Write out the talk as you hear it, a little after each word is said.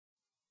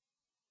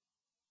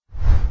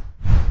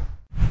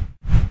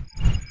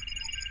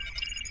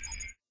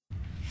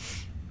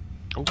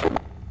Oh.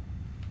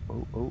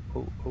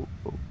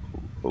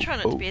 Try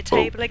not to be a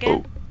table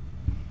again.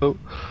 Oh.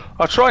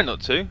 I'll try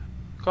not to.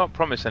 Can't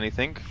promise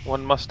anything,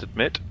 one must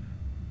admit.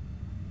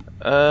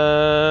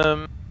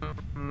 Oh,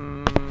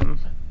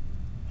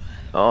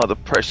 the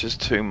pressure's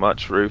too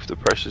much, Ruth. The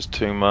pressure's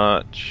too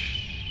much.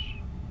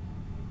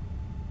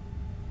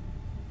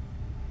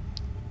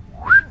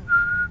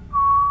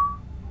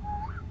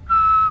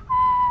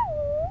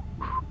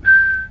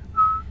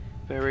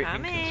 Very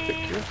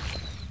inconspicuous.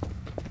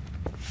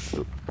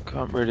 Look,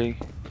 can't really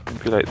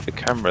manipulate the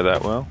camera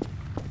that well.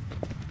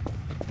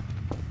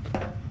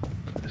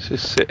 Let's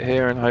just sit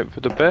here and hope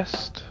for the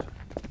best.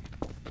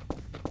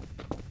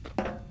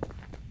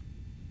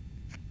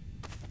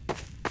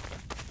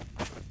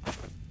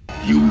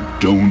 You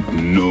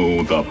don't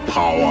know the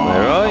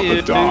power of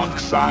the dark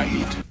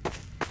side.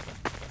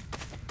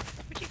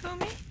 Would you call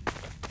me?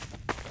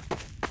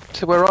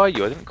 So where are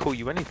you? I didn't call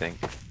you anything.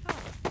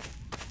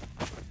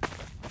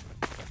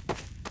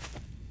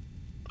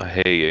 I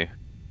hear you.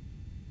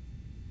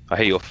 I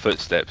hear your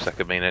footsteps. That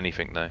could mean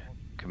anything though.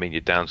 Could mean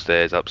you're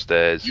downstairs,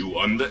 upstairs. You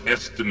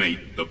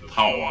underestimate the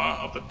power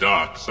of the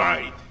dark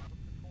side.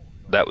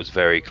 That was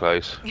very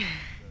close.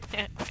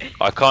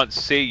 I can't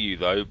see you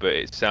though, but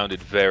it sounded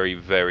very,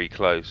 very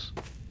close.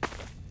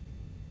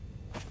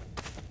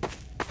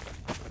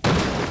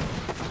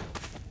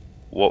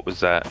 What was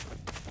that?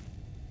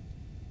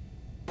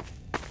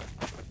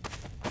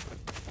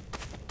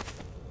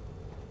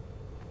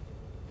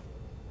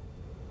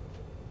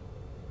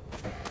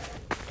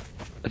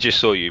 I just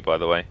saw you, by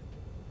the way.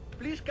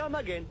 Please come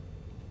again.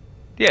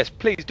 Yes,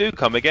 please do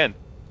come again.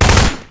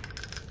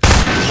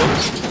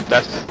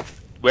 That's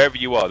wherever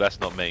you are. That's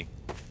not me.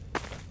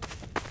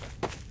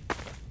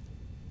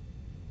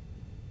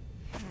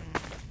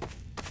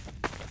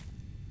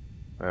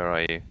 Where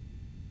are you?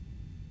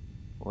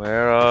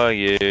 Where are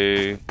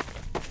you?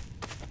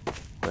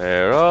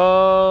 Where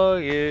are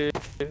you?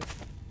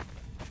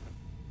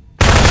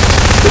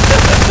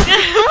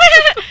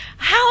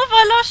 How have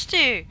I lost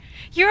you?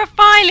 You're a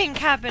filing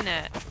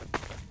cabinet.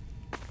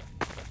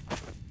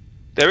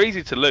 They're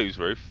easy to lose,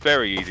 Ruth.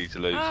 Very easy to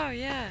lose. Oh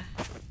yeah.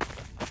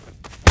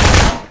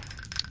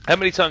 How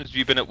many times have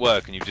you been at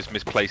work and you've just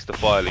misplaced the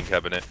filing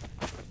cabinet?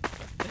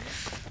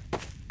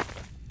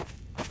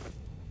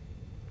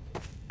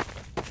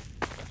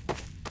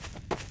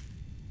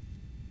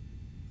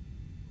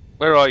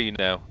 Where are you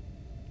now?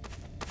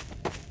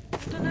 I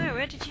don't know.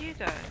 Where did you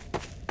go?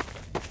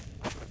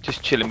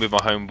 Just chilling with my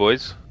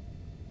homeboys.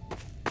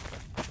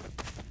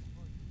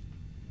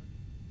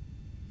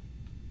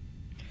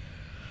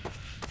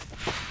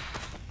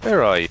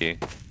 Where are you?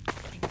 I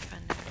think I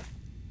know.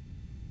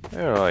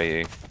 Where are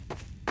you?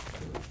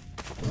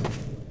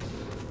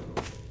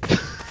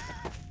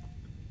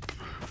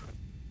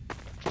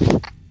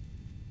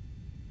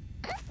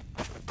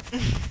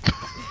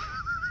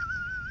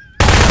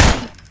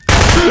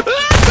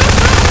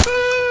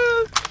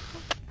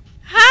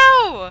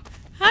 How?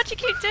 How'd you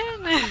keep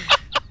doing that?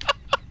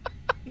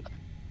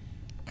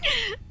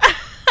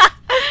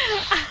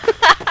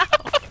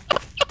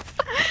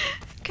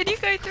 Can you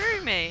go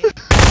through me?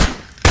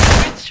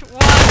 Which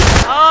one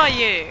are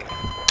you?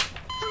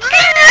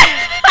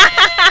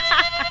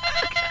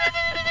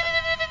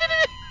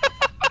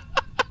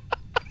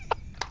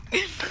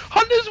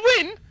 Hunters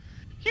win?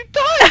 You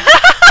died!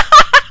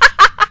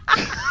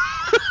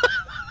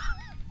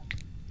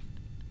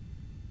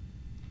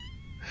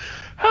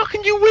 How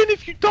can you win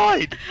if you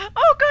died?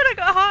 Oh god, I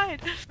got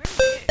hide.